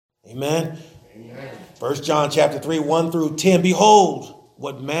Amen. Amen. 1 John chapter 3, 1 through 10. Behold,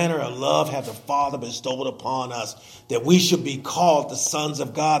 what manner of love hath the Father bestowed upon us, that we should be called the sons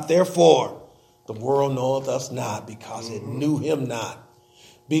of God. Therefore, the world knoweth us not, because it knew him not.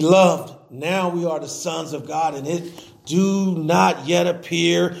 Beloved, now we are the sons of God, and it do not yet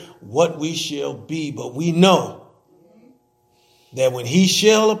appear what we shall be. But we know that when he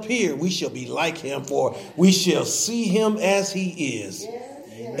shall appear, we shall be like him, for we shall see him as he is.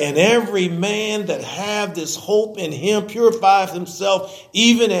 And every man that have this hope in him purifies himself,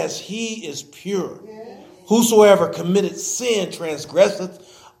 even as he is pure. Whosoever committed sin transgresseth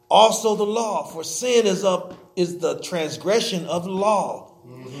also the law, for sin is the transgression of the law.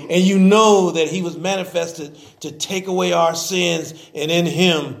 And you know that he was manifested to take away our sins, and in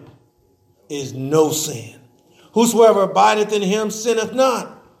him is no sin. Whosoever abideth in him sinneth not.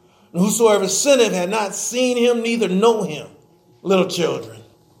 And whosoever sinneth had not seen him, neither know him. Little children,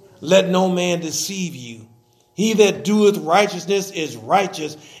 let no man deceive you. He that doeth righteousness is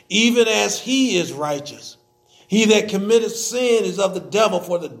righteous, even as he is righteous. He that committeth sin is of the devil,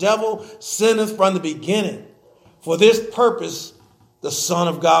 for the devil sinneth from the beginning. For this purpose the Son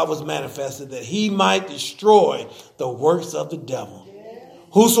of God was manifested, that he might destroy the works of the devil.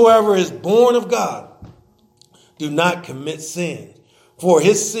 Whosoever is born of God do not commit sin, for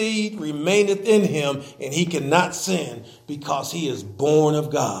his seed remaineth in him, and he cannot sin, because he is born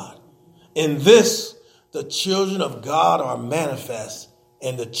of God. In this the children of God are manifest,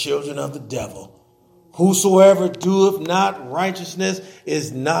 and the children of the devil. Whosoever doeth not righteousness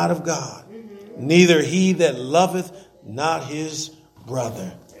is not of God, neither he that loveth not his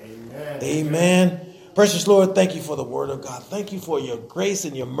brother. Amen. Amen. Precious Lord, thank you for the word of God. Thank you for your grace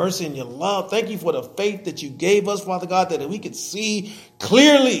and your mercy and your love. Thank you for the faith that you gave us, Father God, that we could see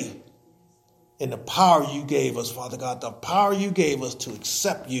clearly in the power you gave us, Father God, the power you gave us to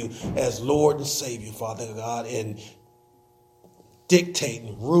accept you as Lord and Savior, Father God, and dictate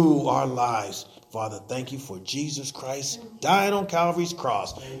and rule our lives. Father, thank you for Jesus Christ dying on Calvary's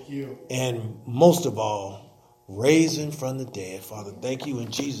cross. Thank you. And most of all, raising from the dead. Father, thank you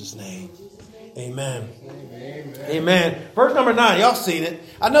in Jesus' name. Amen. Amen. Amen. Verse number 9. Y'all seen it.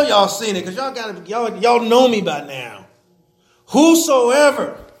 I know y'all seen it because y'all know me by now.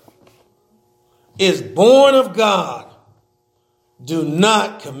 Whosoever is born of God do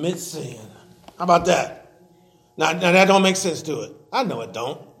not commit sin. How about that? Now that don't make sense to it. I know it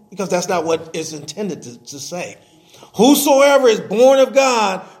don't, because that's not what it's intended to say. Whosoever is born of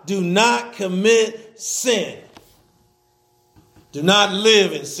God do not commit sin. Do not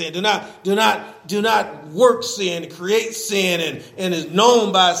live in sin. Do not work sin, create sin, and is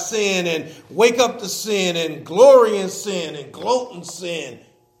known by sin, and wake up to sin, and glory in sin, and gloat in sin.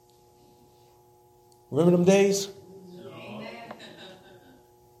 Remember them days? Amen.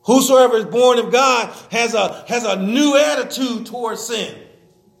 Whosoever is born of God has a new attitude towards sin.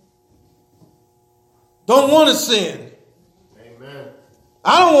 Don't want to sin. Amen.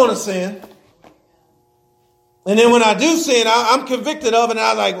 I don't want to sin. And then when I do sin, I'm convicted of it, and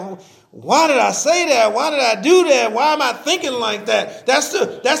I'm like, why did I say that? Why did I do that? Why am I thinking like that? That's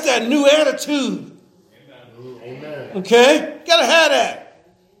that new attitude. Amen. Okay? Gotta have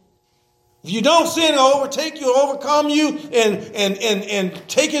that. If you don't sin, it'll overtake you, overcome you, and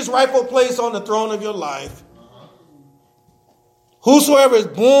take his rightful place on the throne of your life. Whosoever is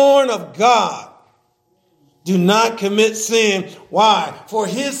born of God do not commit sin. Why? For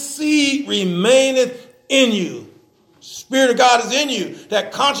his seed remaineth in you. Spirit of God is in you.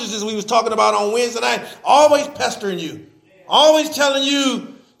 That consciousness we was talking about on Wednesday night, always pestering you, always telling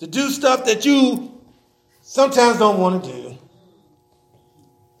you to do stuff that you sometimes don't want to do,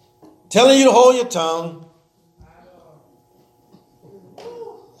 telling you to hold your tongue.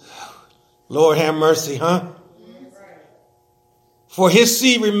 Lord have mercy, huh? For his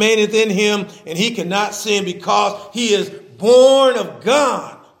seed remaineth in him, and he cannot sin, because he is born of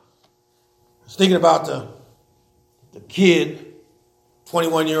God. I was thinking about the kid,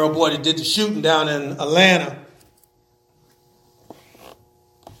 21-year-old boy that did the shooting down in Atlanta.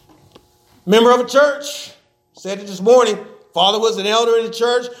 Member of a church. Said it this morning. Father was an elder in the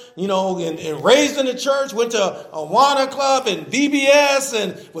church, and raised in the church, went to Awana Club and VBS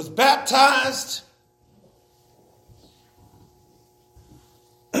and was baptized.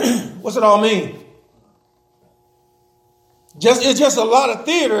 What's it all mean? It's just a lot of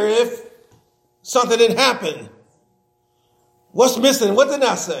theater if something didn't happen. What's missing? What did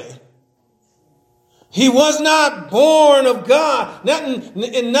I say? He was not born of God.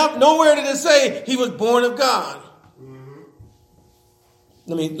 Nowhere did it say he was born of God.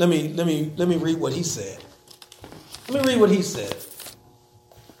 Let me read what he said. Let me read what he said.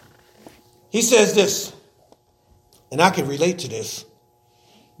 He says this, and I can relate to this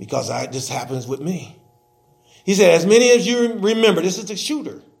because this happens with me. He said, as many as you remember, this is the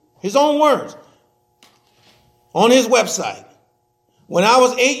shooter, his own words, on his website. When I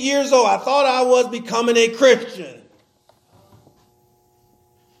was 8 years old, I thought I was becoming a Christian.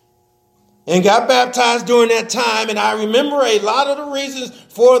 And got baptized during that time. And I remember a lot of the reasons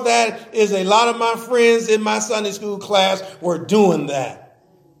for that is a lot of my friends in my Sunday school class were doing that.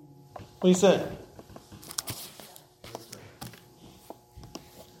 What are you saying?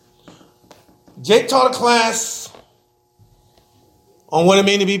 Jake taught a class on what it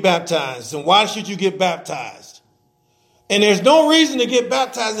means to be baptized and why should you get baptized. And there's no reason to get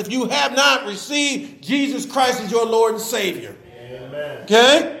baptized if you have not received Jesus Christ as your Lord and Savior. Amen.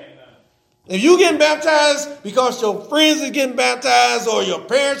 Okay? If you getting baptized because your friends are getting baptized or your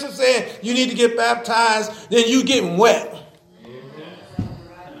parents are saying you need to get baptized, then you getting wet.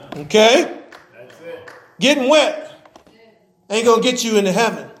 Okay? That's it. Getting wet ain't going to get you into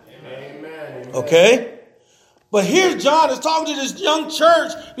heaven. Amen. Okay? But here John is talking to this young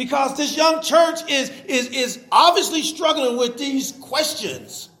church because this young church is obviously struggling with these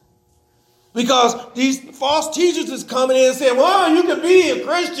questions. Because these false teachers is coming in and saying, well, you can be a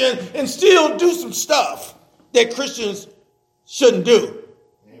Christian and still do some stuff that Christians shouldn't do.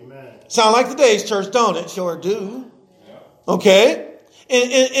 Amen. Sound like today's church, don't it? Sure do. Yeah. Okay?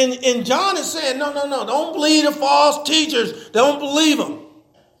 And John is saying, no. Don't believe the false teachers. Don't believe them.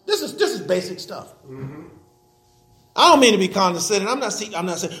 This is basic stuff. Mm-hmm. I don't mean to be condescending. I'm not saying,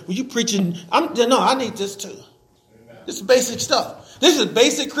 well, you preaching. I need this too. Amen. This is basic stuff. This is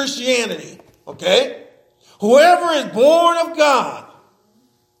basic Christianity. Okay? Whoever is born of God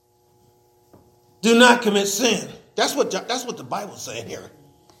do not commit sin. That's what the Bible's saying here.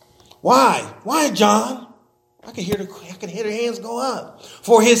 Why? Why, John? I can hear their hands go up.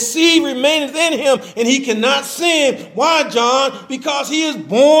 For his seed remaineth in him, and he cannot sin. Why, John? Because he is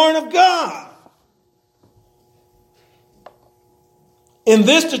born of God. In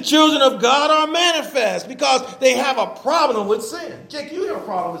this, the children of God are manifest because they have a problem with sin. Jake, you have a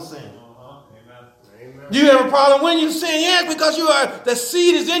problem with sin. Amen. You have a problem when you sin? Yeah, because the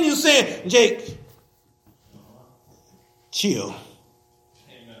seed is in you sin. Jake, chill.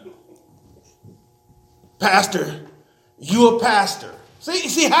 Amen. Pastor, you a pastor.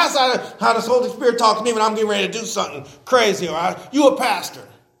 See how the Holy Spirit talks to me when I'm getting ready to do something crazy. All right? You a pastor.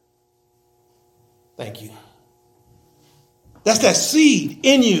 Thank you. That's that seed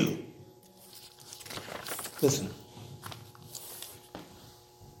in you. Listen.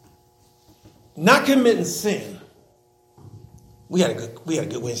 Not committing sin. We had a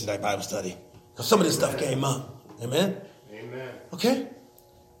good Wednesday night Bible study. Because some of this stuff came up. Amen? Amen. Okay?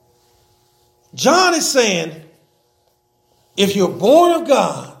 John is saying, if you're born of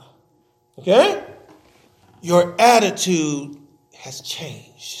God, okay, your attitude has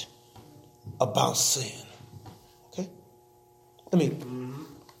changed about sin. Okay? Let me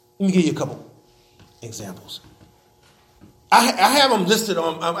give you a couple examples. I have them listed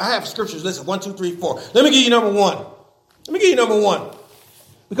on, I have scriptures listed 1, 2, 3, 4. Let me give you number one.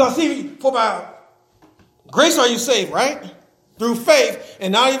 Because see, for by grace are you saved, right? Through faith,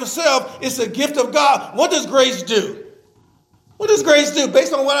 and not even self. It's a gift of God. What does grace do? What does grace do?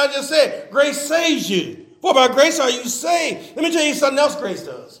 Based on what I just said, grace saves you. For by grace are you saved. Let me tell you something else grace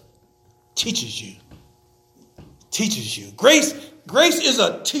does. Teaches you. Grace is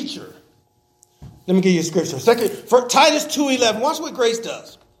a teacher. Let me give you a scripture. For Titus 2:11. Watch what grace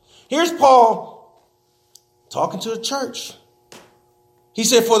does. Here's Paul talking to the church. He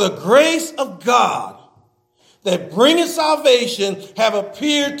said, for the grace of God that bringeth salvation have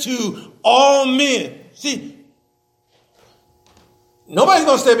appeared to all men. See, nobody's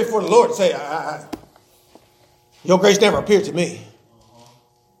going to stand before the Lord and say, your grace never appeared to me.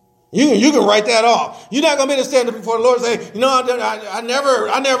 You can write that off. You're not going to be able to stand up before the Lord and say, I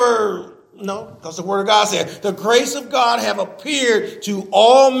never, no, because the word of God said, the grace of God have appeared to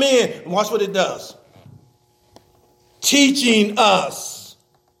all men. And watch what it does. Teaching us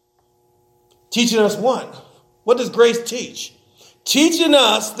what? What does grace teach? Teaching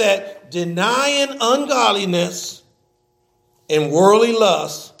us that denying ungodliness and worldly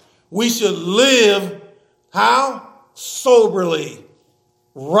lust, we should live how? Soberly,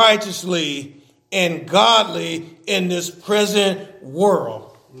 righteously, and godly in this present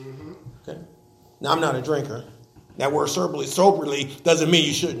world. Mm-hmm. Okay. Now, I'm not a drinker. That word soberly doesn't mean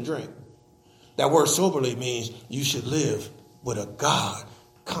you shouldn't drink. That word soberly means you should live with a God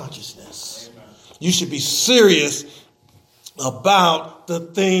consciousness. Amen. You should be serious about the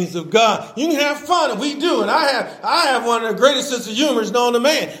things of God. You can have fun, and we do, and I have one of the greatest sense of humor known to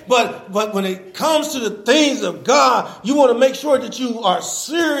man. But when it comes to the things of God, you want to make sure that you are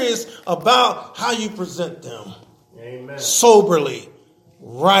serious about how you present them. Amen. Soberly,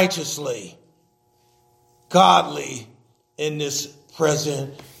 righteously, godly in this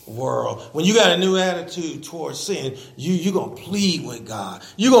present world. When you got a new attitude towards sin, you're going to plead with God.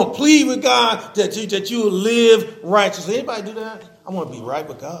 You're going to plead with God that you will live righteously. Anybody do that? I want to be right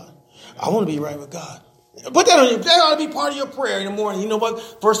with God. I want to be right with God. But that ought to be part of your prayer in the morning. You know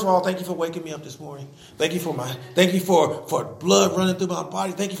what? First of all, thank you for waking me up this morning. Thank you for blood running through my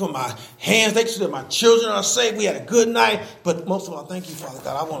body. Thank you for my hands. Thank you that my children are safe. We had a good night. But most of all, thank you, Father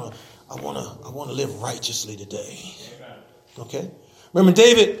God. I want to live righteously today. Okay? Remember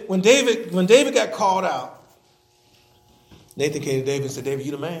when David got called out, Nathan came to David and said, David,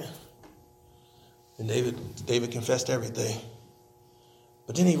 you the man. And David confessed everything.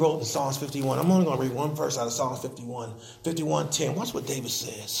 But then he wrote in Psalms 51. I'm only going to read one verse out of Psalms 51:10. Watch what David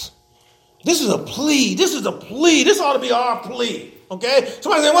says. This is a plea. This is a plea. This ought to be our plea. Okay?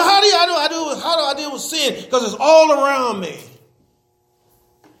 Somebody say, well, how do I deal with sin? Because it's all around me.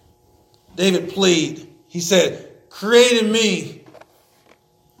 David pleaded. He said, create in me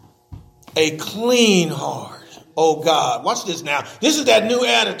a clean heart, oh God. Watch this now. This is that new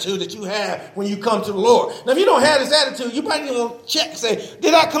attitude that you have when you come to the Lord. Now, if you don't have this attitude, you might even want to check and say,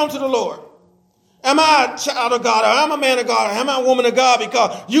 did I come to the Lord? Am I a child of God? Or am I a man of God? Or am I a woman of God?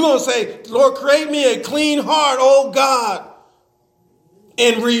 Because you're going to say, Lord, create me a clean heart, oh God,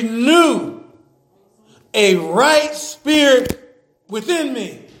 and renew a right spirit within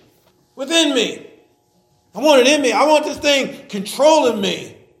me. Within me. I want it in me. I want this thing controlling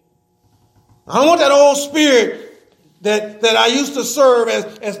me. I don't want that old spirit that I used to serve,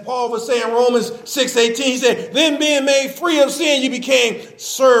 as Paul was saying in Romans 6:18. He said, then being made free of sin, you became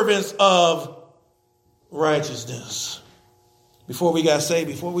servants of righteousness. Before we got saved,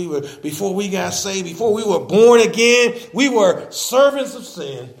 before we were born again, we were servants of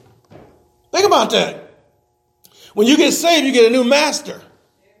sin. Think about that. When you get saved, you get a new master.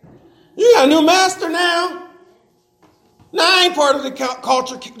 You got a new master now. Now, I ain't part of the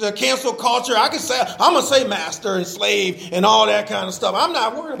culture, the cancel culture. I'm going to say master and slave and all that kind of stuff. I'm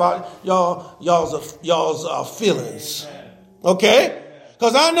not worried about y'all's feelings. Okay?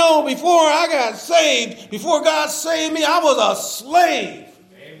 Because I know before I got saved, before God saved me, I was a slave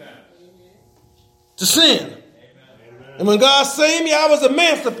to sin. Amen. And when God saved me, I was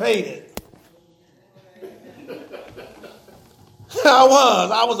emancipated.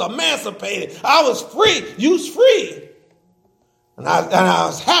 I was emancipated. I was free. You was free. And I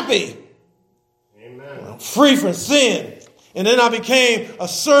was happy. Amen. Free from sin. And then I became a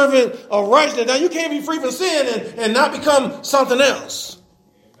servant of righteousness. Now you can't be free from sin and not become something else.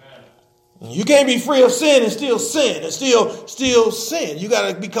 Amen. You can't be free of sin and still sin and still sin. You got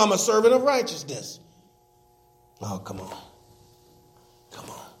to become a servant of righteousness. Oh, come on. Come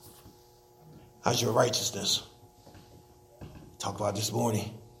on. How's your righteousness? Talk about this morning.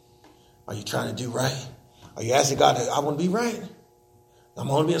 Are you trying to do right? Are you asking God, I want to be right? I'm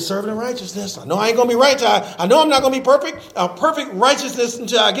going to be a servant of righteousness. I know I ain't going to be right. I know I'm not going to be perfect. Perfect righteousness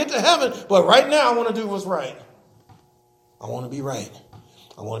until I get to heaven. But right now I want to do what's right. I want to be right.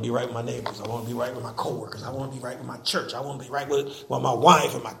 I want to be right with my neighbors. I want to be right with my coworkers. I want to be right with my church. I want to be right with my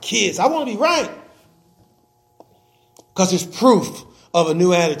wife and my kids. I want to be right. Because it's proof of a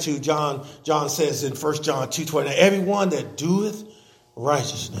new attitude. John says in 1 John 2:20, everyone that doeth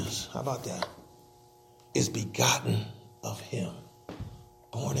righteousness, how about that, is begotten of him.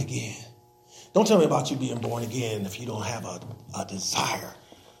 Born again. Don't tell me about you being born again if you don't have a desire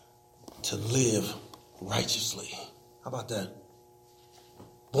to live righteously. How about that?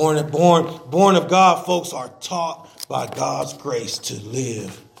 Born of God, folks are taught by God's grace to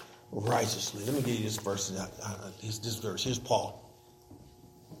live righteously. Let me give you this verse. This verse. Here's Paul.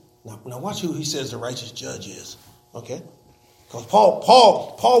 Now watch who he says the righteous judge is. Okay? Because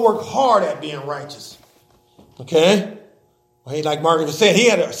Paul worked hard at being righteous. Okay? Like Margaret was saying, he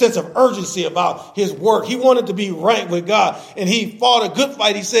had a sense of urgency about his work. He wanted to be right with God. And he fought a good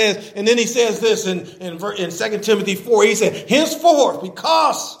fight, he says. And then he says this in 2 Timothy 4. He said, henceforth,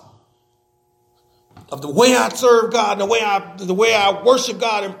 because of the way I serve God, and the way I worship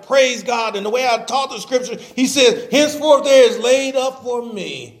God and praise God, and the way I taught the scripture, he says, henceforth there is laid up for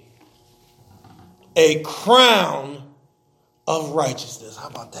me a crown of righteousness. How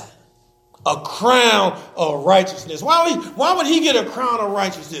about that? a crown of righteousness. Why would he get a crown of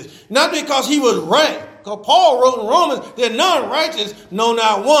righteousness? Not because he was right. Because Paul wrote in Romans, they're none righteous, no,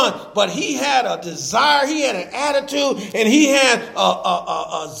 not one. But he had a desire, he had an attitude, and he had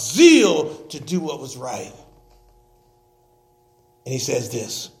a zeal to do what was right. And he says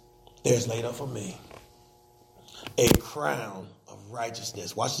this, there's laid up for me a crown of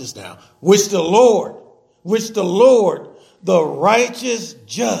righteousness. Watch this now. Which the Lord, the righteous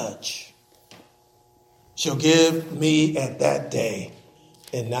judge, shall give me at that day,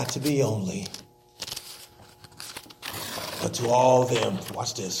 and not to me only, but to all them,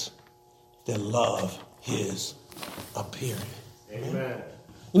 watch this, that love his appearing. Amen.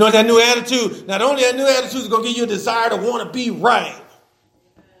 You know that new attitude, not only that new attitude is going to give you a desire to want to be right.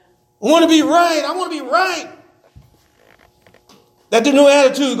 I want to be right. I want to be right. That the new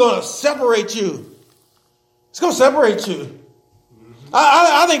attitude is going to separate you. It's going to separate you.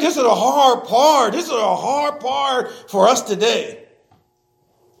 I think this is a hard part. This is a hard part for us today.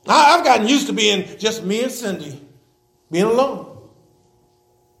 I've gotten used to being just me and Cindy. Being alone.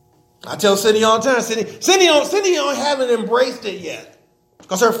 I tell Cindy all the time, Cindy haven't embraced it yet.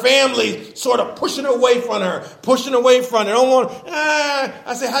 Because her family sort of pushing away from her. Don't want,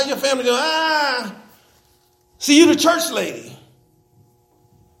 I say, how's your family doing? See, you the church lady.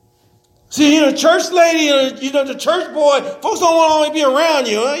 See, you're the church lady, you know, the church boy. Folks don't want to only be around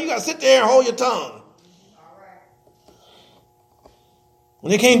you. You got to sit there and hold your tongue.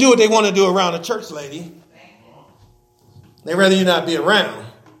 When they can't do what they want to do around a church lady, they'd rather you not be around.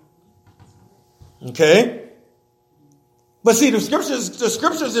 Okay? But see, the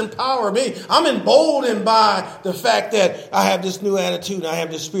scriptures empower me. I'm emboldened by the fact that I have this new attitude and I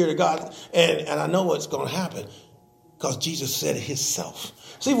have this Spirit of God. And I know what's going to happen. Because Jesus said it himself.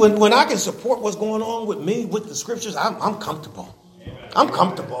 See, when I can support what's going on with me, with the scriptures, I'm comfortable. I'm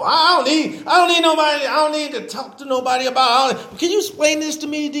comfortable. I don't need nobody. I don't need to talk to nobody about it. Can you explain this to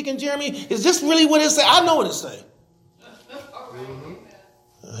me, Deacon Jeremy? Is this really what it says? I know what it says.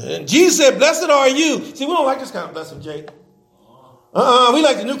 And Jesus said, blessed are you. See, we don't like this kind of blessing, Jake. We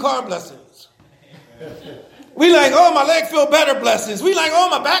like the new car blessings. We like, oh, my leg feel better blessings. We like, oh,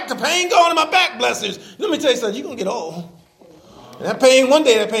 my back, the pain going in my back blessings. Let me tell you something. You're going to get old. And that pain, one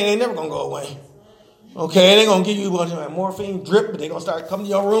day that pain ain't never going to go away. Okay, they're going to give you a morphine drip, but they're going to start coming to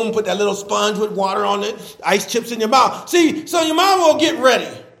your room, put that little sponge with water on it, ice chips in your mouth. See, so your mom will get ready.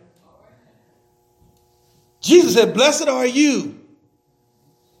 Jesus said, blessed are you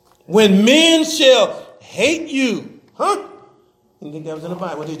when men shall hate you. Huh? You think that was in the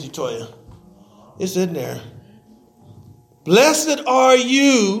Bible? What did you, Toya? It's in there. Blessed are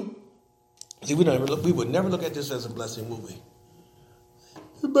you. See, we would never look at this as a blessing movie.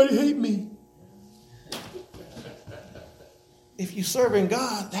 Everybody hate me. If you're serving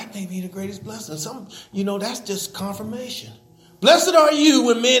God, that may be the greatest blessing. That's just confirmation. Blessed are you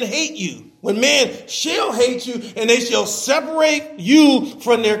when men hate you. When men shall hate you, and they shall separate you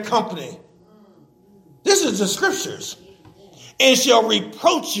from their company. This is the scriptures. And shall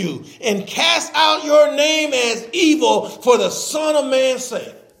reproach you and cast out your name as evil for the Son of Man's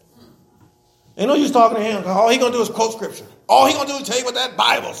sake. Ain't no use talking to him, because all he's going to do is quote scripture. All he's going to do is tell you what that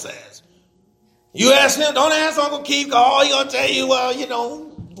Bible says. You ask him, don't ask Uncle Keith, because all he's going to tell you,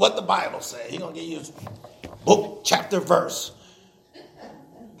 what the Bible says. He's going to give you book, chapter, verse.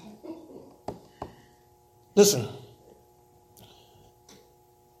 Listen.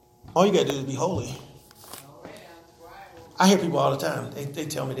 All you got to do is be holy. I hear people all the time. They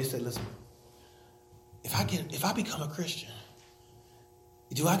tell me, they say, listen, if I become a Christian,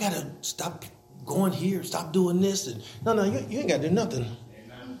 do I got to stop going here, stop doing this? And no, you ain't got to do nothing.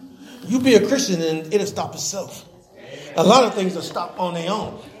 You be a Christian and it'll stop itself. A lot of things will stop on their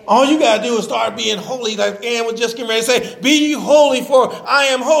own. All you got to do is start being holy, like Ann was just getting ready to say, be ye holy, for I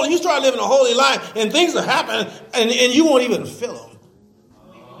am holy. You start living a holy life and things will happen and you won't even feel them.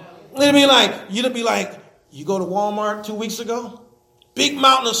 It'll be like, you go to Walmart 2 weeks ago, big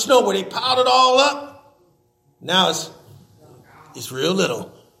mountain of snow where they piled it all up. Now it's real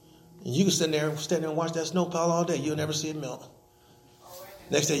little. And you can stand there and watch that snow pile all day. You'll never see it melt.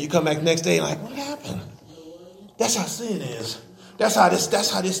 Next day, you come back next day like, what happened? That's how sin is. That's how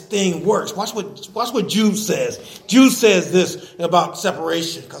this thing works. Watch what Jude says. Jude says this about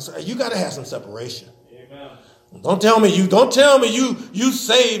separation, because you got to have some separation. Don't tell me you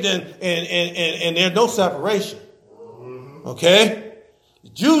saved and there's no separation. Okay?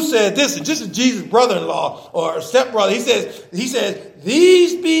 Jude said this, and this is Jesus' brother-in-law or stepbrother. He says,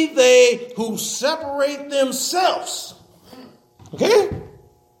 these be they who separate themselves. Okay?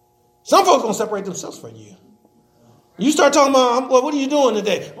 Some folks gonna separate themselves from you. You start talking about, well, what are you doing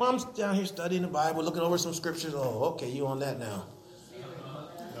today? Well, I'm down here studying the Bible, looking over some scriptures. Oh, okay, you on that now.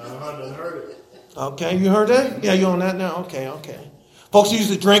 I done heard it. Okay, you heard that? Yeah, you on that now? Okay. Folks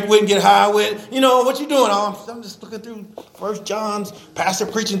used to drink with and get high with. You know, what you doing? Oh, I'm just looking through 1 John. Pastor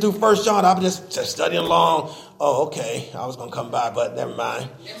preaching through 1 John. I'm just studying along. Oh, okay. I was going to come by, but never mind.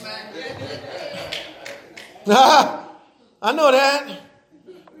 I know that.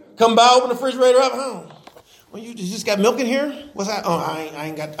 Come by, open the refrigerator up. Oh, well, you just got milk in here? What's that? Oh, I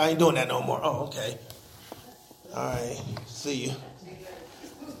ain't doing that no more. Oh, okay. All right. See you.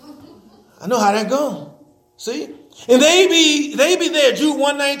 I know how that go. See? And they be there, Jude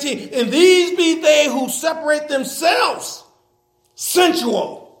 1:19. And these be they who separate themselves,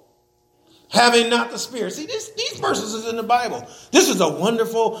 sensual, having not the Spirit. See, these verses is in the Bible. This is a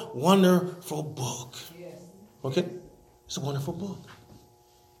wonderful, wonderful book. Okay? It's a wonderful book.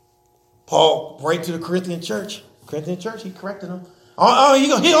 Paul, right to the Corinthian church. He corrected them.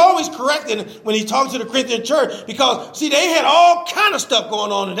 He always corrected when he talked to the Corinthian church because, see, they had all kind of stuff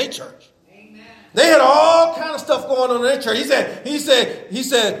going on in their church. They had all kind of stuff going on in their church. He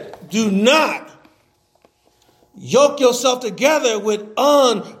said, do not yoke yourself together with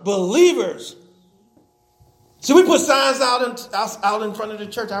unbelievers. See, we put signs out in front of the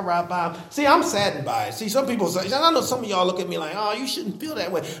church. I ride by them. See, I'm saddened by it. See, some people say, I know some of y'all look at me like, oh, you shouldn't feel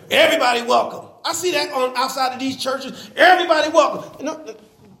that way. Everybody welcome. I see that outside of these churches. Everybody welcome. You know,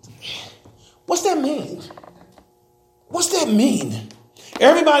 what's that mean? What's that mean?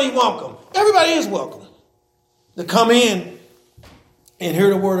 Everybody welcome. Everybody is welcome to come in and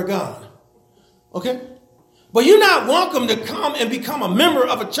hear the word of God. Okay? But you're not welcome to come and become a member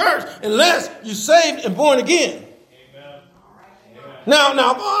of a church unless you're saved and born again. Amen. Now,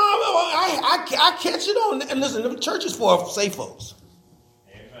 I catch it on. And listen, the church is for safe folks.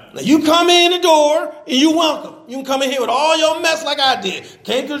 Amen. Now, you come in the door and you're welcome. You can come in here with all your mess like I did.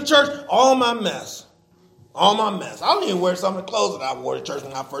 Came to the church, all my mess. All my mess. I don't even wear some of the clothes that I wore to church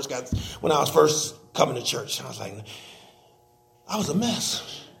when I was first coming to church. I was like, I was a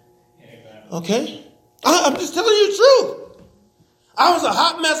mess. Okay? I'm just telling you the truth. I was a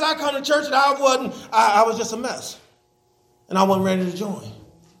hot mess. I come to church and I was just a mess. And I wasn't ready to join.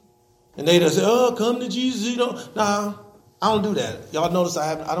 And they just say, oh, come to Jesus. You know, no, I don't do that. Y'all notice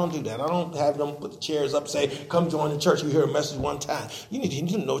I don't do that. I don't have them put the chairs up, say, come join the church. You hear a message one time. You need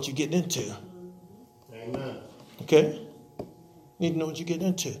to know what you're getting into. Amen. Okay? You need to know what you're getting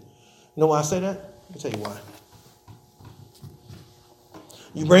into. You know why I say that? Let me tell you why.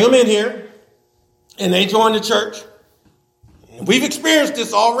 You bring them in here, and they join the church. We've experienced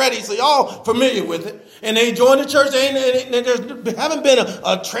this already, so y'all familiar with it. And they join the church, and there haven't been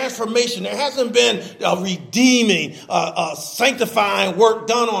a transformation. There hasn't been a redeeming, a sanctifying work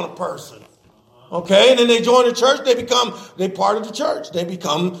done on a person. Okay, and then they join the church, they part of the church. They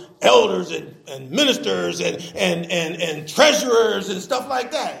become elders and ministers and treasurers and stuff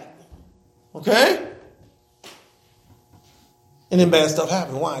like that. Okay? And then bad stuff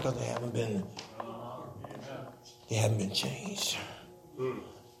happens. Why? Because they haven't been changed.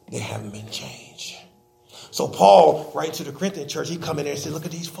 They haven't been changed. So Paul, right to the Corinthian church, he come in there and said, look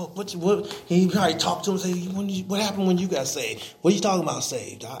at these folks. He probably talked to them and say, what happened when you got saved? What are you talking about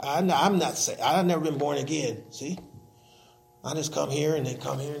saved? I'm not saved. I've never been born again. See? I just come here and they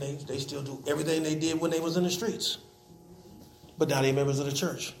come here and they still do everything they did when they was in the streets. But now they're members of the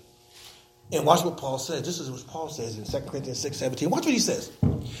church. And watch what Paul says. This is what Paul says in 2 Corinthians 6:17. Watch what he says.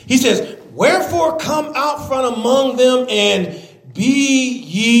 He says, wherefore come out from among them and be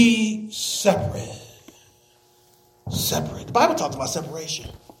ye separate. Separate. The Bible talks about separation.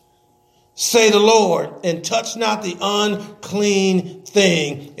 Say the Lord, and touch not the unclean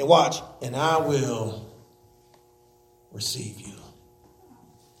thing. And watch, and I will receive you.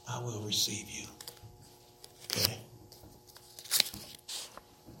 I will receive you. Okay.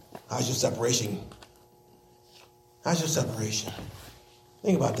 How's your separation? How's your separation?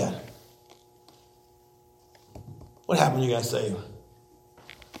 Think about that. What happened when you got saved?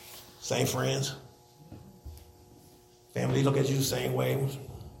 Same friends? Family look at you the same way.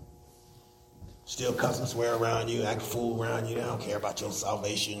 Still cuss and swear around you, act a fool around you. They don't care about your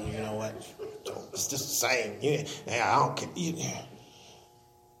salvation. You know what? It's just the same. I don't care.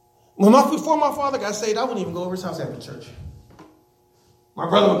 Before my father got saved, I wouldn't even go over his house after church. My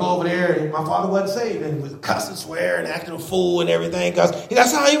brother would go over there, and my father wasn't saved, and would cuss and swear and acting a fool and everything, because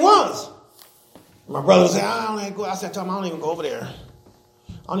that's how he was. My brother would say, I don't even go over there.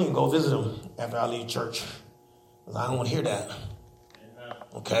 I don't even go visit him after I leave church. I don't want to hear that.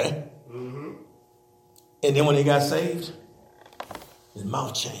 Okay? Mm-hmm. And then when he got saved, his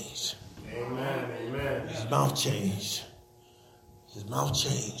mouth changed. Amen. His mouth changed. His mouth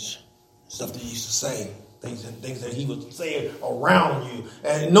changed. Stuff that he used to say. Things that he would say around you.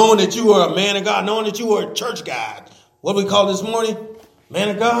 And knowing that you were a man of God, knowing that you were a church guy. What do we call this morning? Man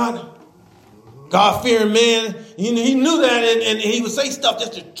of God. God-fearing man. He knew that, and he would say stuff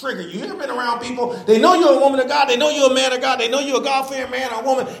just to trigger you. You ever been around people? They know you're a woman of God. They know you're a man of God. They know you're a God-fearing man or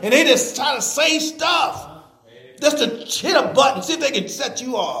woman. And they just try to say stuff just to hit a button, see if they can set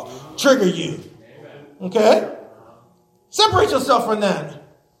you off, trigger you. Okay? Separate yourself from that.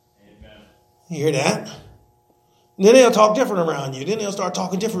 You hear that? And then they'll talk different around you. Then they'll start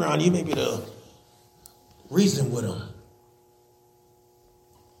talking different around you. Maybe to reason with them.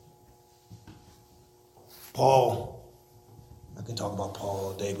 Paul, I can talk about Paul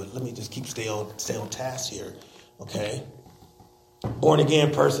all day, but let me just stay on task here, okay? Born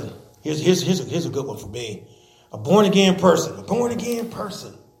again person. Here's a good one for me. A born again person. A born again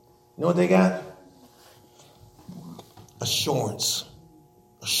person. You know what they got? Assurance.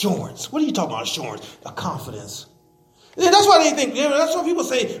 Assurance. What are you talking about? Assurance. A confidence. And that's why they think. That's why people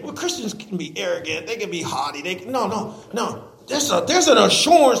say, well, Christians can be arrogant. They can be haughty. No. There's an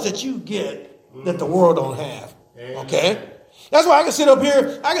assurance that you get that the world don't have. Okay? That's why I can sit up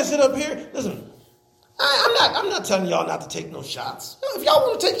here. Listen, I'm not telling y'all not to take no shots. If y'all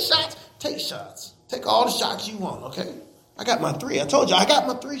want to take shots, take shots. Take all the shots you want, okay? I got my 3. I told you I got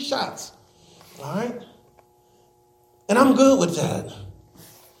my 3 shots. All right? And I'm good with that.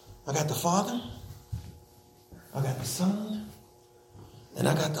 I got the Father. I got the Son. And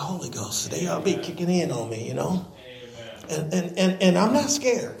I got the Holy Ghost. They all be kicking in on me, you know? And I'm not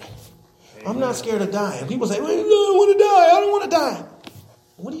scared. I'm not scared of dying. People say, well, I don't want to die. I don't want to die.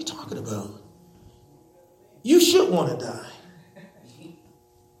 What are you talking about? You should want to die.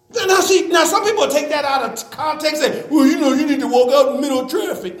 Now some people take that out of context and say, well, you need to walk out in the middle of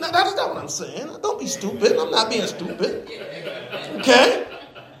traffic. No, that's not what I'm saying. Don't be stupid. I'm not being stupid. Okay?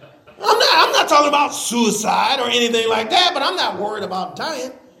 I'm not talking about suicide or anything like that, but I'm not worried about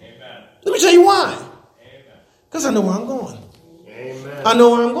dying. Amen. Let me tell you why. Because I know where I'm going. Amen. I know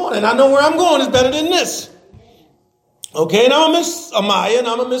where I'm going, and I know where I'm going is better than this. Okay, and I'm going to miss Amaya, and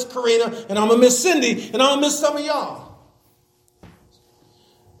I'm going to miss Karina, and I'm going to miss Cindy, and I'm going to miss some of y'all.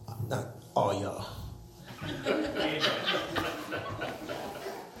 Not all y'all.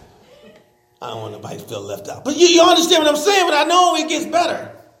 I don't want nobody to feel left out. But you understand what I'm saying, but I know it gets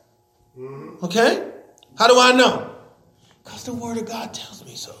better. Okay? How do I know? Because the Word of God tells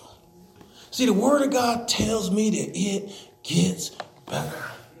me so. See, the Word of God tells me that it gets better.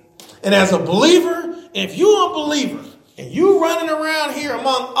 And as a believer, if you're a believer and you running around here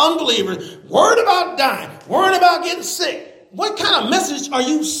among unbelievers, worried about dying, worried about getting sick, what kind of message are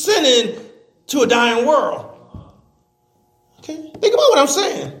you sending to a dying world? Okay, think about what I'm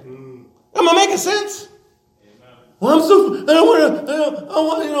saying. Am I making sense? Well, I'm so, I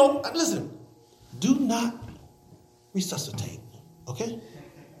want, listen, do not resuscitate, okay?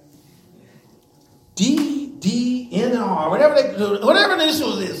 DNR, whatever the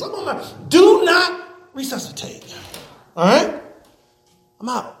initials is. Do not resuscitate. All right? I'm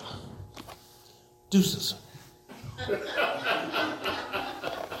out. Deuces. I'm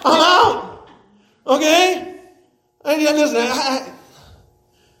out. Okay? Listen,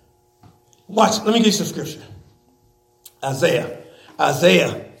 watch. Let me give you some scripture. Isaiah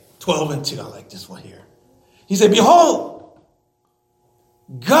 12:2. I like this one here. He said, behold,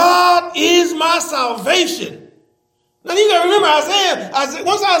 God is my salvation. Now you got to remember Isaiah.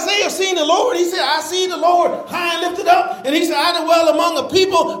 Once Isaiah seen the Lord, he said, I see the Lord high and lifted up. And he said, I dwell among a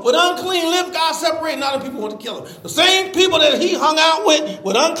people with unclean lips. God separated, now the people want to kill him. The same people that he hung out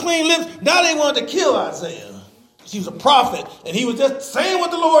with unclean lips, now they wanted to kill Isaiah. He was a prophet, and he was just saying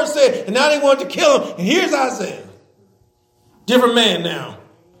what the Lord said, and now they wanted to kill him. And here's Isaiah. Different man now.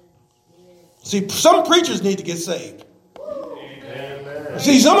 See, some preachers need to get saved.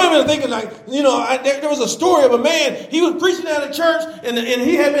 See, some of them are thinking like, there was a story of a man, he was preaching at a church, and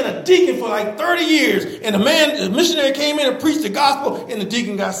he had been a deacon for like 30 years. And the missionary came in and preached the gospel, and the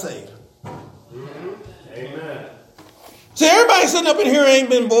deacon got saved. Amen. See, everybody sitting up in here ain't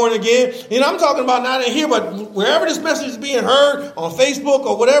been born again. I'm talking about not in here, but wherever this message is being heard, on Facebook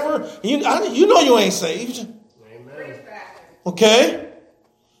or whatever, you know you ain't saved. Amen. Okay?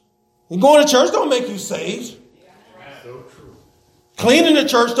 And going to church don't make you saved. Cleaning the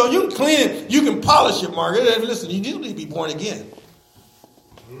church, though, you can clean it. You can polish it, Margaret. Listen, you do need to be born again.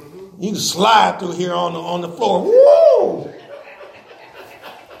 You can slide through here on the floor. Woo!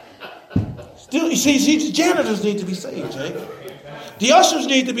 Still, you see, the janitors need to be saved, Jake. The ushers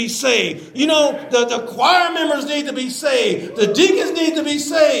need to be saved. You know, the choir members need to be saved. The deacons need to be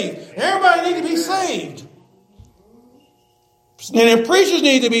saved. Everybody need to be saved. And then preachers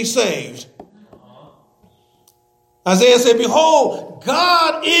need to be saved. Isaiah said, behold,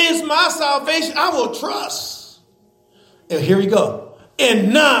 God is my salvation. I will trust. And here we go.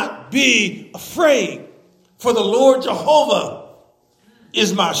 And not be afraid. For the Lord Jehovah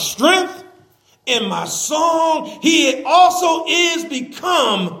is my strength and my song. He also is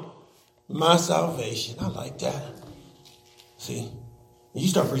become my salvation. I like that. See, when you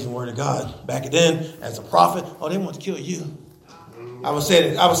start preaching the word of God, back then as a prophet, oh, they want to kill you. I was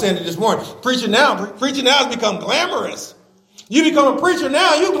saying it this morning. Preaching now has become glamorous. You become a preacher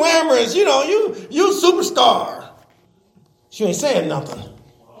now, you glamorous. You know, you superstar. You ain't saying nothing.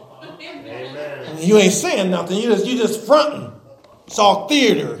 Amen. You ain't saying nothing. You just fronting. It's all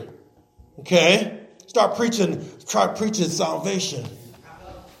theater. Okay? Start preaching salvation.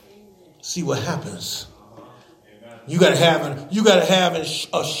 See what happens. You gotta have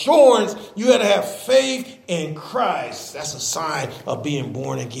assurance. You gotta have faith in Christ. That's a sign of being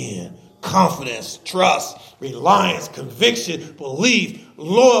born again. Confidence, trust, reliance, conviction, belief,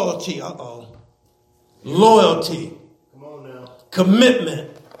 loyalty. Loyalty. Come on now. Commitment.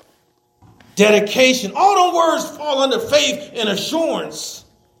 Dedication. All those words fall under faith and assurance.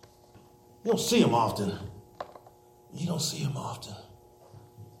 You don't see them often.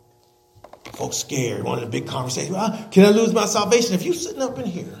 Folks scared. One of the big conversations. Well, can I lose my salvation? If you're sitting up in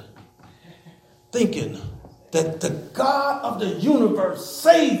here thinking that the God of the universe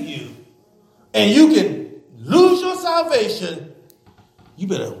saved you and you can lose your salvation, you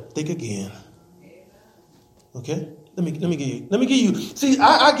better think again. Okay? Let me give you. See,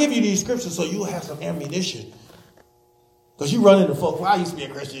 I give you these scriptures so you'll have some ammunition. Because you run into folks, well, I used to be a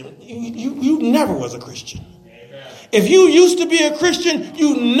Christian. You never was a Christian. Amen. If you used to be a Christian,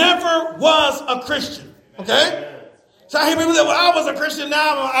 you never was a Christian. Okay? Amen. So I hear people say, well, I was a Christian,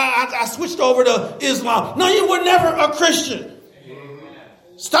 now I switched over to Islam. No, you were never a Christian. Amen.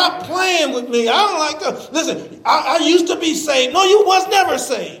 Stop playing with me. I don't like to. Listen, I used to be saved. No, you was never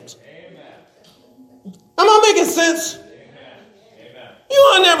saved. Amen. Am I making sense? Amen. You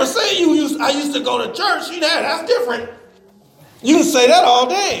are never saved. I used to go to church. That's different. You can say that all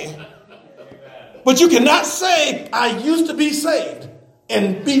day. But you cannot say, I used to be saved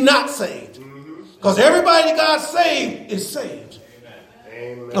and be not saved. Because everybody that God saved is saved.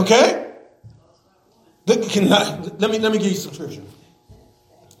 Amen. Okay? Let me give you some scripture.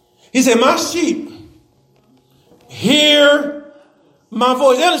 He said, my sheep hear my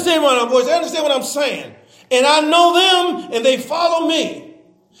voice. They understand my voice. They understand what I'm saying. And I know them and they follow me.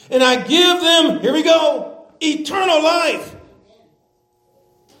 And I give them, here we go, eternal life.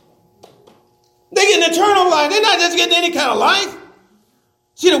 They get an eternal life. They're not just getting any kind of life.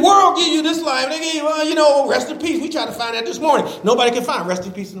 See, the world give you this life. They give you, rest in peace. We tried to find that this morning. Nobody can find rest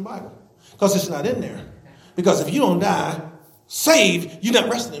in peace in the Bible. Because it's not in there. Because if you don't die saved, you're not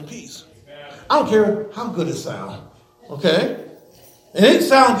resting in peace. I don't care how good it sounds. Okay? And it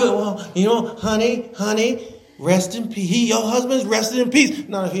sounds good. Well, honey, rest in peace. Your husband's resting in peace.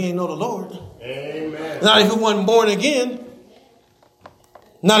 Not if he ain't know the Lord. Amen. Not if he wasn't born again.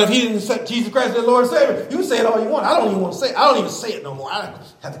 Not if he didn't accept Jesus Christ as the Lord and Savior. You can say it all you want. I don't even want to say it. I don't even say it no more. I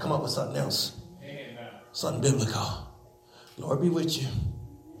have to come up with something else. Amen. Something biblical. Lord be with you.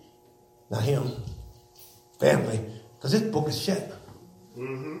 Not him. Family. Because this book is shut.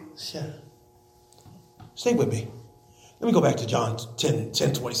 Mm-hmm. Shut. Stay with me. Let me go back to John 10,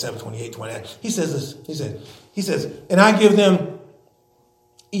 27, 28, 29. He says this. He says, and I give them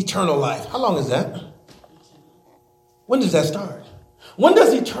eternal life. How long is that? When does that start? When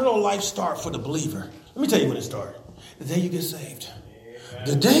does eternal life start for the believer? Let me tell you when it starts. The day you get saved. Amen.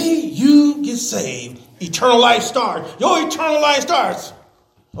 The day you get saved, eternal life starts. Your eternal life starts.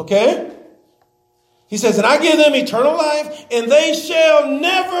 Okay? He says, and I give them eternal life, and they shall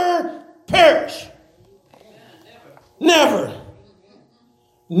never perish. Never.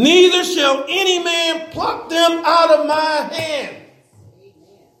 Neither shall any man pluck them out of my hand.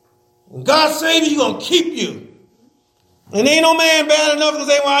 When God saves you, He's going to keep you. And ain't no man bad enough to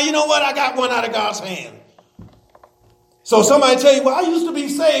say, well, you know what? I got one out of God's hand. So somebody tell you, well, I used to be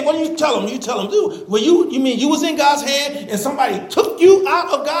saved. What do you tell them? You tell them, dude, well, you mean you was in God's hand and somebody took you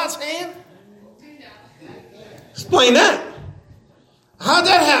out of God's hand? Explain that. How'd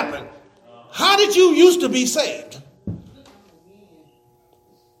that happen? How did you used to be saved?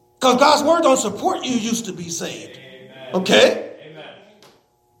 Because God's word don't support you used to be saved. Okay?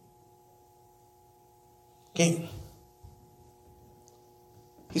 King.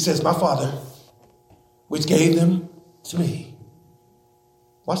 He says, my Father, which gave them to me,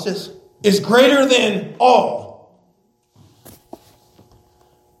 watch this, is greater than all.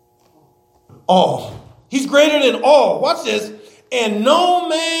 All. He's greater than all. Watch this. And no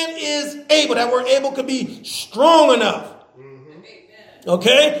man is able, that word able could be strong enough,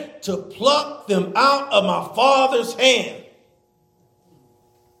 okay, to pluck them out of my Father's hand.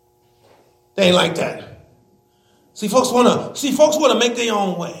 They ain't like that. See, folks want to make their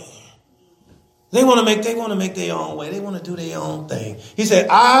own way. They want to make their own way. They want to do their own thing. He said,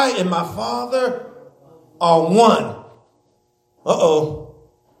 I and my Father are one. Uh-oh.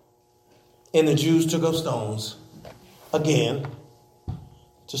 And the Jews took up stones again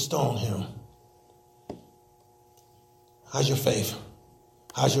to stone him. How's your faith?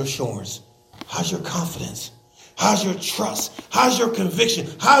 How's your assurance? How's your confidence? How's your trust? How's your conviction?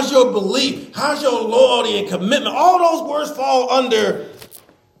 How's your belief? How's your loyalty and commitment? All those words fall under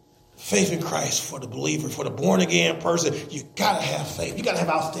faith in Christ for the believer, for the born again person. You got to have faith. You got to have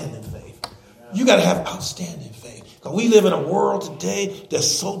outstanding faith. You got to have outstanding faith. Because we live in a world today that's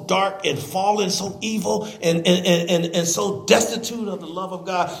so dark and fallen, so evil and so destitute of the love of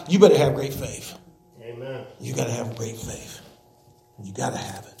God. You better have great faith. Amen. You got to have great faith. You got to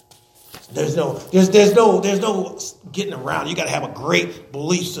have it. There's no getting around. You got to have a great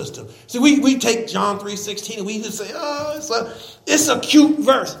belief system. See, we take John 3:16 and we just say, oh, it's a cute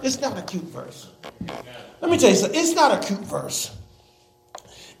verse. It's not a cute verse. Let me tell you something. It's not a cute verse.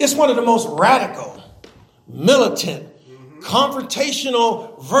 It's one of the most radical, militant,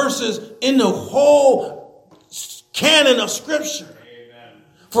 confrontational verses in the whole canon of Scripture. Amen.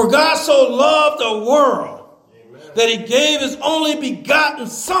 For God so loved the world that he gave his only begotten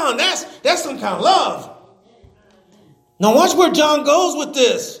son. That's some kind of love. Now watch where John goes with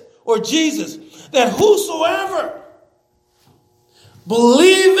this, or Jesus. That whosoever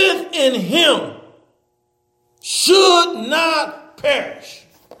believeth in him should not perish,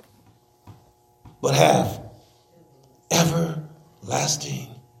 but have everlasting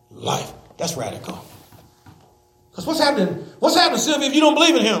life. That's radical. Because what's happening, Sylvia, if you don't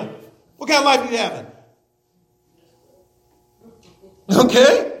believe in him? What kind of life are you having?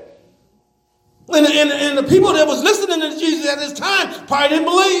 Okay? And the people that was listening to Jesus at this time probably didn't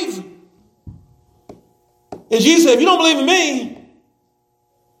believe. And Jesus said, if you don't believe in me,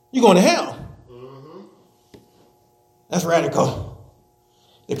 you're going to hell. Mm-hmm. That's radical.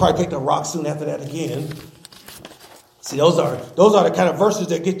 They probably picked up rocks soon after that again. See, those are the kind of verses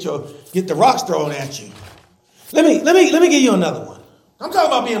that get the rocks thrown at you. Let me give you another one. I'm talking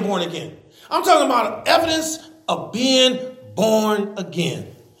about being born again. I'm talking about evidence of being born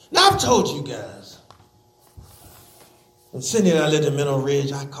again. Now, I've told you guys, when Cindy and I lived in Mineral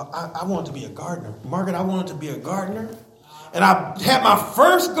Ridge, I wanted to be a gardener. Margaret, I wanted to be a gardener. And I had my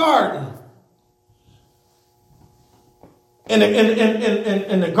first garden. And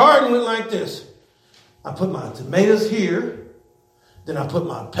the garden went like this. I put my tomatoes here. Then I put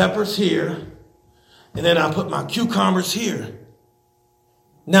my peppers here. And then I put my cucumbers here.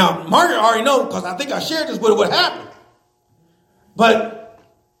 Now, Margaret already knows, because I think I shared this with her, what happened. But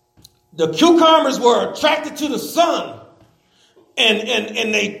the cucumbers were attracted to the sun.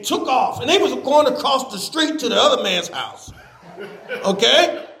 And they took off. And they was going across the street to the other man's house.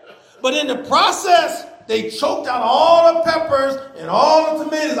 Okay? But in the process, they choked out all the peppers and all the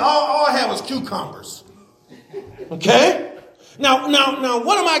tomatoes. All I had was cucumbers. Okay? Now,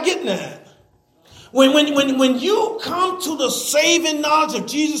 what am I getting at? When you come to the saving knowledge of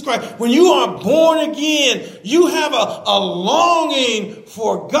Jesus Christ, when you are born again, you have a longing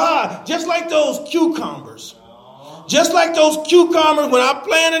for God, just like those cucumbers. Just like those cucumbers, when I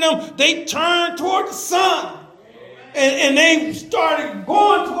planted them, they turned toward the sun. And they started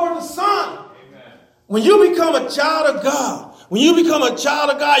going toward the sun. When you become a child of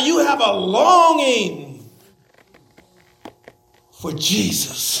God, you have a longing for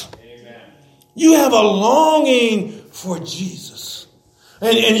Jesus. You have a longing for Jesus.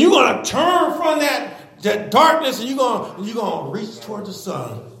 And you're going to turn from that darkness and you're going to reach toward the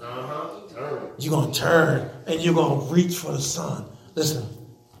sun. You're going to turn and you're going to reach for the sun. Listen.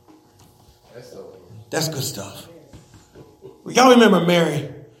 That's good stuff. Y'all remember Mary?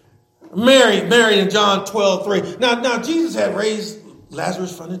 Mary in John 12:3. Now Jesus had raised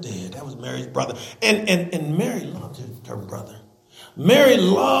Lazarus from the dead. That was Mary's brother. And Mary loved her brother. Mary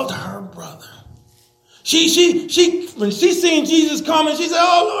loved her brother. She when she seen Jesus coming, she said,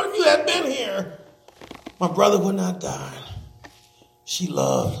 "Oh Lord, if you had been here, my brother would not die." She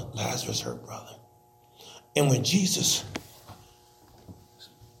loved Lazarus, her brother. And when Jesus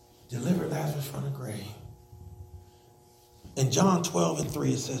delivered Lazarus from the grave, in John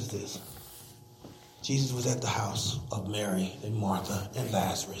 12:3, it says this. Jesus was at the house of Mary and Martha and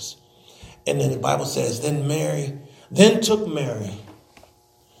Lazarus. And then the Bible says, then took Mary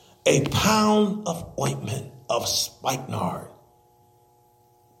a pound of ointment of spikenard.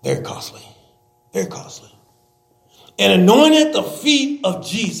 Very costly. Very costly. And anointed the feet of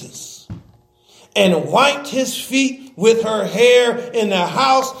Jesus and wiped his feet with her hair. And the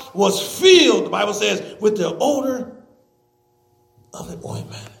house was filled, the Bible says, with the odor of the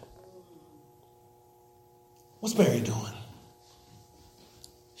ointment. What's Mary doing?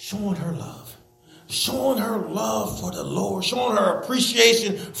 Showing her love. Showing her love for the Lord. Showing her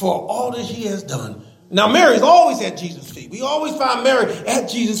appreciation for all that he has done. Now, Mary's always at Jesus' feet. We always find Mary at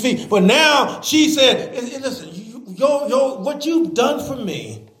Jesus' feet. But now she said, listen, what you've done for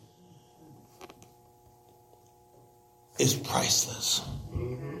me is priceless.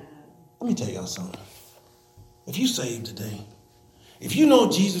 Let me tell y'all something. If you saved today, if you know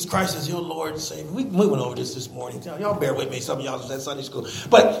Jesus Christ as your Lord and Savior, we went over this morning. Y'all bear with me. Some of y'all was at Sunday school.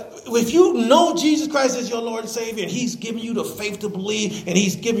 But if you know Jesus Christ as your Lord and Savior, and he's given you the faith to believe, and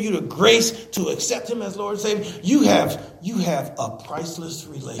he's given you the grace to accept him as Lord and Savior, you have a priceless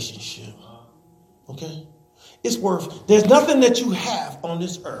relationship. Okay? There's nothing that you have on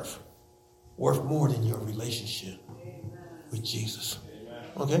this earth worth more than your relationship with Jesus.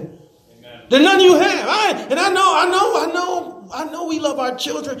 Okay? There's nothing you have. I know we love our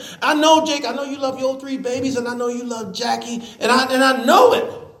children. I know, Jake, I know you love your 3 babies, and I know you love Jackie, and I know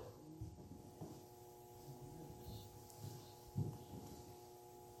it.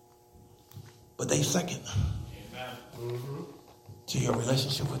 But they second to your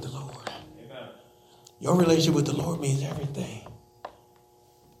relationship with the Lord. Amen. Your relationship with the Lord means everything.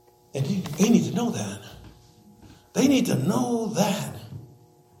 And they need to know that. They need to know that.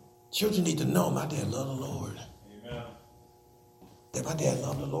 Children need to know my dad loved the Lord. Amen. That my dad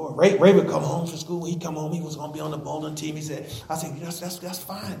loved the Lord. Ray would come home from school. He'd come home. He was going to be on the bowling team. I said, that's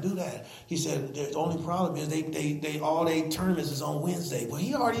fine. Do that. He said, the only problem is they all their tournaments is on Wednesday. Well,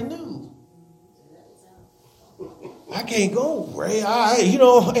 he already knew. I can't go, Ray.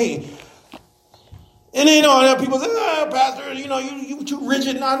 Hey. And then people say, Pastor, you too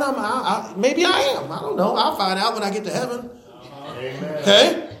rigid. No, maybe I am. I don't know. I'll find out when I get to heaven. Amen.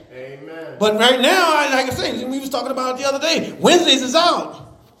 Okay? Amen. But right now, like I say, we was talking about it the other day. Wednesdays is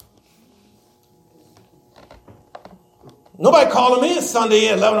out. Nobody calling me. It's Sunday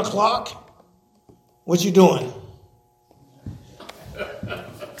at 11 o'clock. What you doing?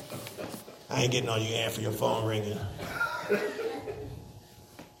 I ain't getting on you answer your phone ringing.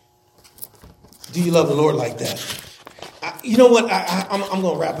 Do you love the Lord like that? You know what? I'm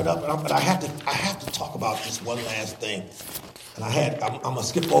going to wrap it up, but I have to talk about this one last thing. And I'm going to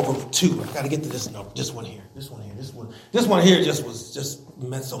skip over 2. I've got to get to this one here. This one here just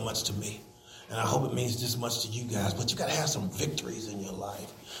meant so much to me. And I hope it means just much to you guys. But you got to have some victories in your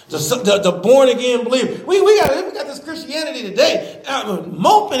life. The born again believer. We got this Christianity today.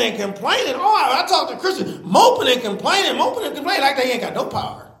 Moping and complaining. I talk to Christians. Moping and complaining like they ain't got no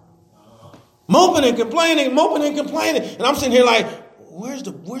power. Moping and complaining. And I'm sitting here like, where's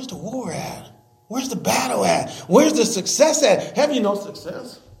the war at? Where's the battle at? Where's the success at? Have you no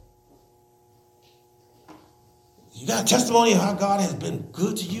success? You got a testimony of how God has been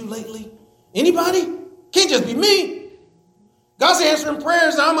good to you lately? Anybody? Can't just be me. God's answering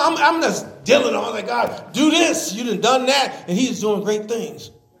prayers. I'm just dealing on like, God, do this. You done that. And he's doing great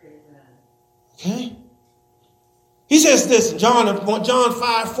things. Okay? He says this in John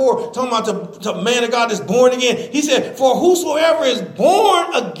 5:4, talking about the man of God that's born again. He said, for whosoever is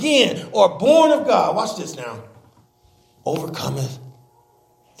born again or born of God, watch this now, overcometh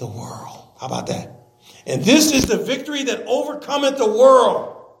the world. How about that? And this is the victory that overcometh the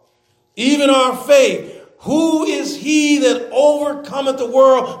world, even our faith. Who is he that overcometh the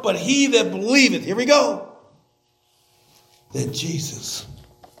world but he that believeth? Here we go. That Jesus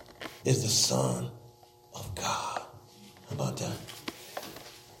is the Son of God. How about that?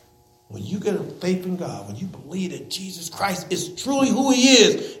 When you get a faith in God, when you believe that Jesus Christ is truly who he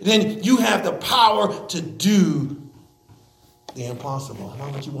is, then you have the power to do the impossible. Why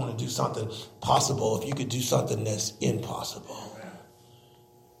would you want to do something possible if you could do something that's impossible?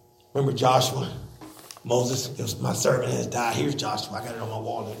 Remember Joshua? Moses, my servant has died. Here's Joshua. I got it on my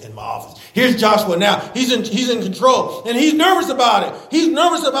wall in my office. Here's Joshua now. He's in control. And he's nervous about it. He's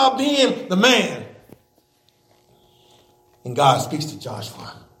nervous about being the man. And God speaks to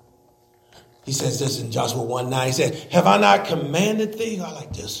Joshua. He says this in Joshua 1:9. He said, have I not commanded thee? I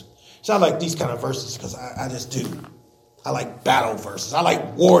like this. So I like these kind of verses because I just do. I like battle verses. I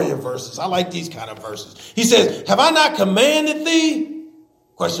like warrior verses. I like these kind of verses. He says, have I not commanded thee?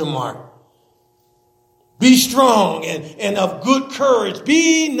 Question mark. Be strong and of good courage.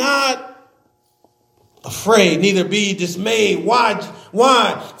 Be not afraid, neither be dismayed. Why?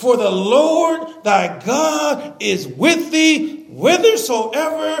 For the Lord thy God is with thee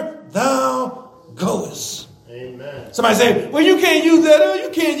whithersoever thou goest. Amen. Somebody say, well, you can't use that. Oh, you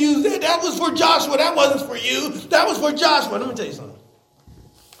can't use that. That was for Joshua. That wasn't for you. That was for Joshua. Let me tell you something.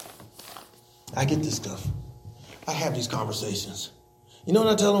 I get this stuff. I have these conversations. You know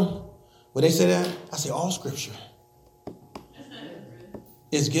what I tell them? When they say that, I say all scripture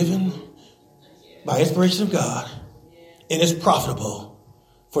is given by inspiration of God and is profitable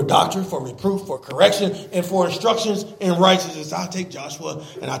for doctrine, for reproof, for correction, and for instructions in righteousness. I take Joshua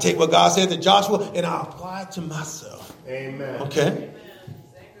and I take what God said to Joshua and I apply it to myself. Amen. Okay?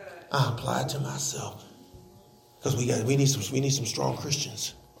 I apply it to myself. Because we need some strong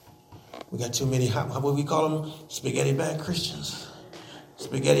Christians. We got too many, what do we call them? Spaghetti bag Christians.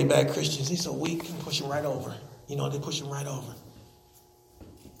 Spaghetti bag Christians. They're so weak and push them right over. You know, they push them right over.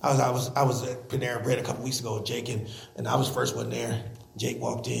 I was at Panera Bread a couple weeks ago with Jake, and I was first one there. Jake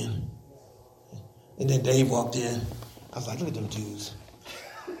walked in. And then Dave walked in. I was like, look at them dudes.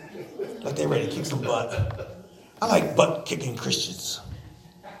 Like they're ready to kick some butt. I like butt-kicking Christians.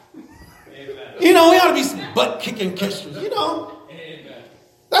 You know, we ought to be some butt-kicking Christians, you know.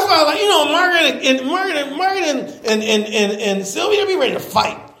 That's why I like, you know, Margaret and Sylvia, be ready to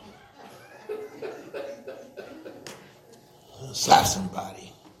fight. Slap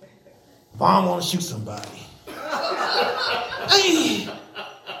somebody. Mom want to shoot somebody. Hey,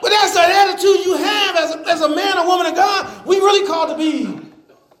 but that's the attitude you have as a man or woman of God. We're really called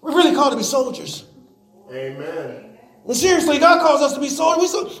to be soldiers. Amen. And seriously, God calls us to be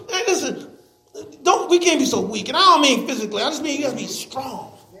soldiers. We can't be so weak. And I don't mean physically. I just mean you got to be strong.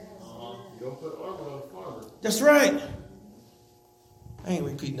 You don't put armor on the farmer. That's right. I ain't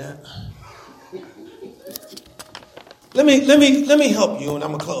repeating that. Let me help you, and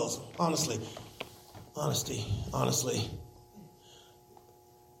I'm gonna close. Honestly. I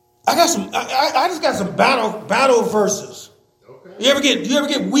just got some battle verses. Okay. You ever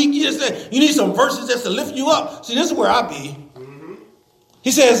get weak? You need some verses just to lift you up. See, this is where I be. Mm-hmm.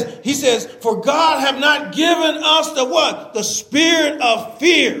 He says, for God have not given us the what? The spirit of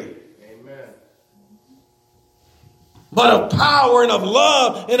fear. But of power and of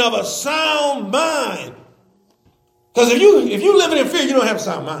love and of a sound mind. Because if you living in fear, you don't have a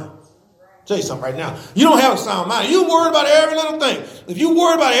sound mind. I'll tell you something right now. You don't have a sound mind. You worried about every little thing. If you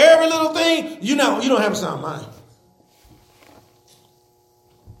worry about every little thing, you don't have a sound mind.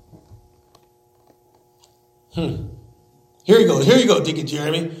 Here you go, Deacon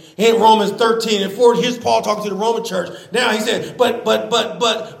Jeremy. In Romans 13 and 4, here's Paul talking to the Roman church. Now he said, but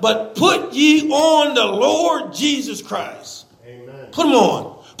put ye on the Lord Jesus Christ. Amen. Put him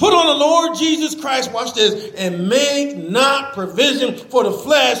on. Put on the Lord Jesus Christ, watch this, and make not provision for the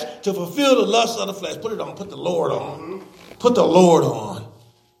flesh to fulfill the lusts of the flesh. Put it on. Put the Lord on. Mm-hmm. Put the Lord on.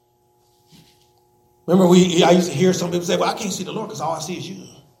 Remember, I used to hear some people say, well, I can't see the Lord because all I see is you.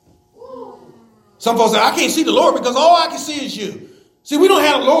 Some folks say, I can't see the Lord because all I can see is you. See, we don't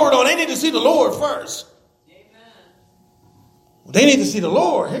have the Lord on. They need to see the Lord first. Amen. They need to see the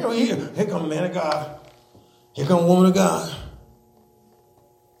Lord. Here come a man of God. Here come a woman of God.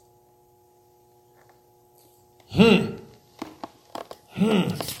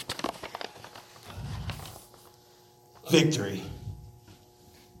 Victory.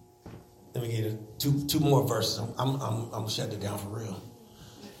 Let me get you two more verses. I'm shutting it down for real.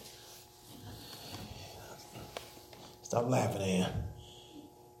 Stop laughing, Ann.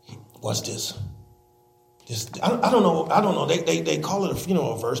 Watch this. I don't know. They call it a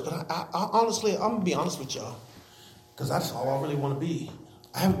funeral verse, but I honestly, I'm gonna be honest with y'all, because that's all I really want to be.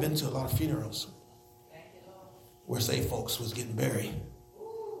 I haven't been to a lot of funerals where saved folks was getting buried.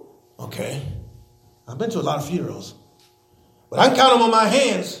 Okay, I've been to a lot of funerals, but I can count them on my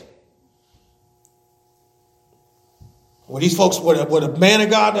hands. Where these folks, where the man of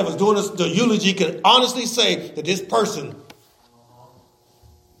God that was doing the eulogy could honestly say that this person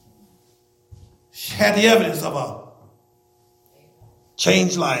had the evidence of a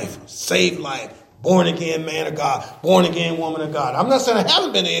changed life, saved life, born again man of God, born again woman of God. I'm not saying I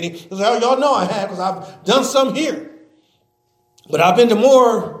haven't been to any, because y'all know I have, because I've done some here. But I've been to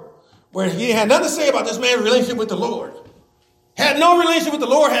more where he had nothing to say about this man's relationship with the Lord. Had no relationship with the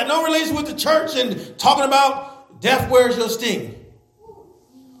Lord, had no relationship with the church, and talking about death, where's your sting?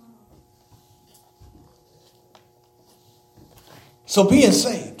 So being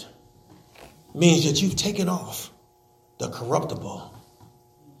saved means that you've taken off the corruptible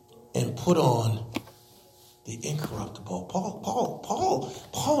and put on the incorruptible.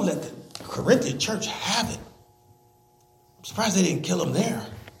 Paul let The Corinthian church have it. I'm surprised they didn't kill him there.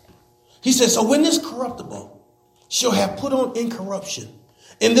 He says, so when this corruptible shall have put on incorruption,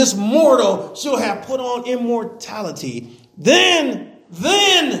 and this mortal shall have put on immortality, then,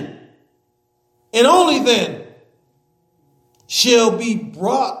 and only then, shall be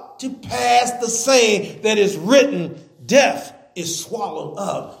brought to pass the saying that is written, death is swallowed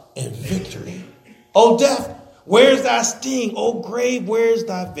up in victory. O death, where's thy sting? O grave, where's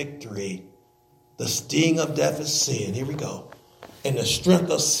thy victory? The sting of death is sin. Here we go. And the strength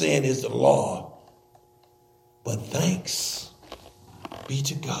of sin is the law. But thanks be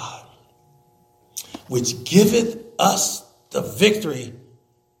to God, which giveth us the victory.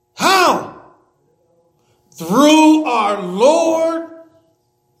 How? Through our Lord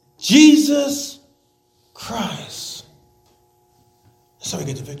Jesus Christ. That's how we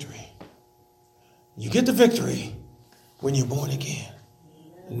get the victory. You get the victory when you're born again.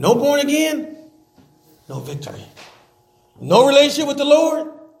 No born again, no victory. No relationship with the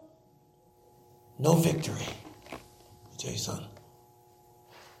Lord, no victory. Let me tell you something.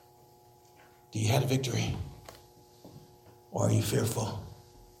 Do you have a victory? Or are you fearful?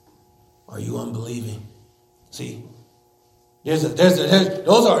 Are you unbelieving? See, that's a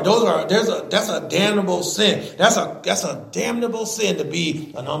damnable sin. That's a damnable sin to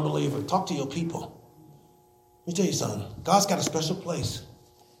be an unbeliever. Talk to your people. Let me tell you something. God's got a special place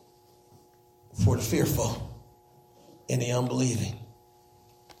for the fearful and the unbelieving.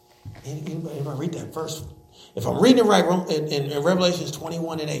 Anybody read that verse? If I'm reading it right in Revelations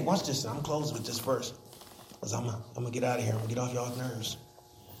 21:8, watch this. I'm closing with this verse because I'm going to get out of here. I'm going to get off y'all's nerves.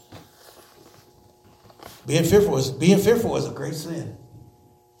 Being fearful is a great sin.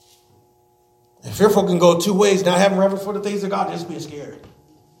 And fearful can go two ways. Not having reverence for the things of God, just being scared.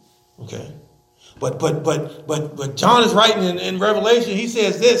 Okay? But John is writing in Revelation. He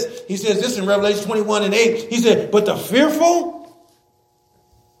says this. He says this in Revelation 21:8. He said, but the fearful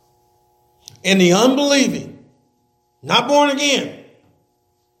and the unbelieving, not born again,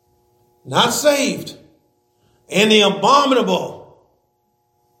 not saved, and the abominable.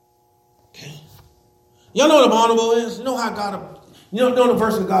 Okay. Y'all know what abominable is? You know how God, you know the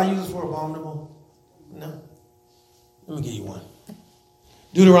verse that God uses for abominable? No. Let me give you one.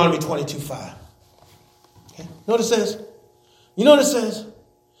 Deuteronomy 22:5. Okay. You know what it says? You know what it says?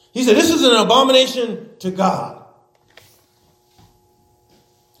 He said, this is an abomination to God.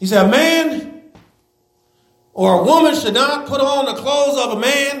 He said, a man or a woman should not put on the clothes of a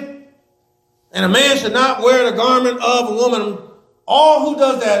man, and a man should not wear the garment of a woman. All who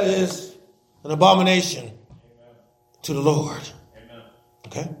does that is an abomination to the Lord. Amen.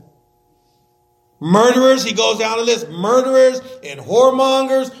 Okay? Murderers, he goes down the list. Murderers and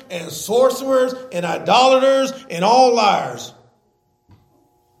whoremongers and sorcerers and idolaters and all liars.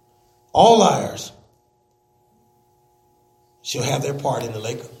 All liars shall have their part in the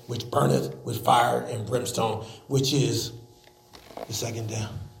lake which burneth with fire and brimstone, which is the second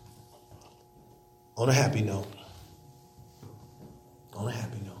death. On a happy note. On a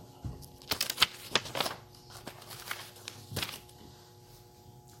happy note.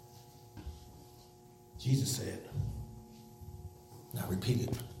 Jesus said, now repeat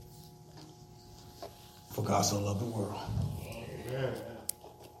it. For God so loved the world. Amen.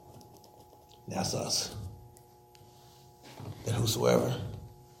 That's us. That whosoever,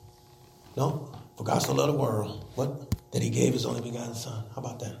 no, for God so loved the world, what? That he gave his only begotten son. How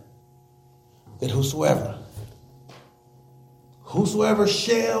about that? That whosoever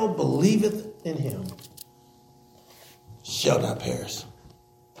shall believeth in him shall not perish.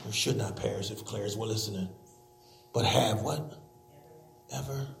 Or should not perish if Claire's were listening. But have what?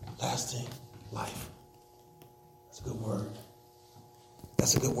 Everlasting life. That's a good word.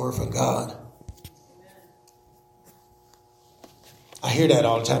 That's a good word from God. I hear that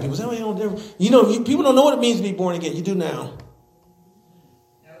all the time. People say, oh, people don't know what it means to be born again. You do now.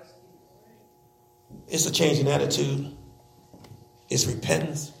 It's a change in attitude. It's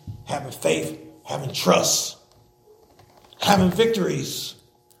repentance, having faith, having trust, having victories,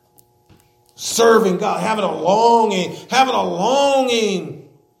 serving God, having a longing.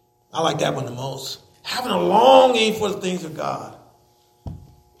 I like that one the most. Having a longing for the things of God.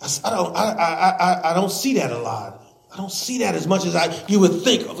 I don't see that a lot. I don't see that as much as you would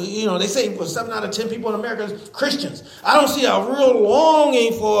think. They say 7 out of 10 people in America is Christians. I don't see a real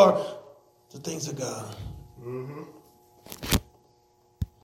longing for the things of God. Mm-hmm.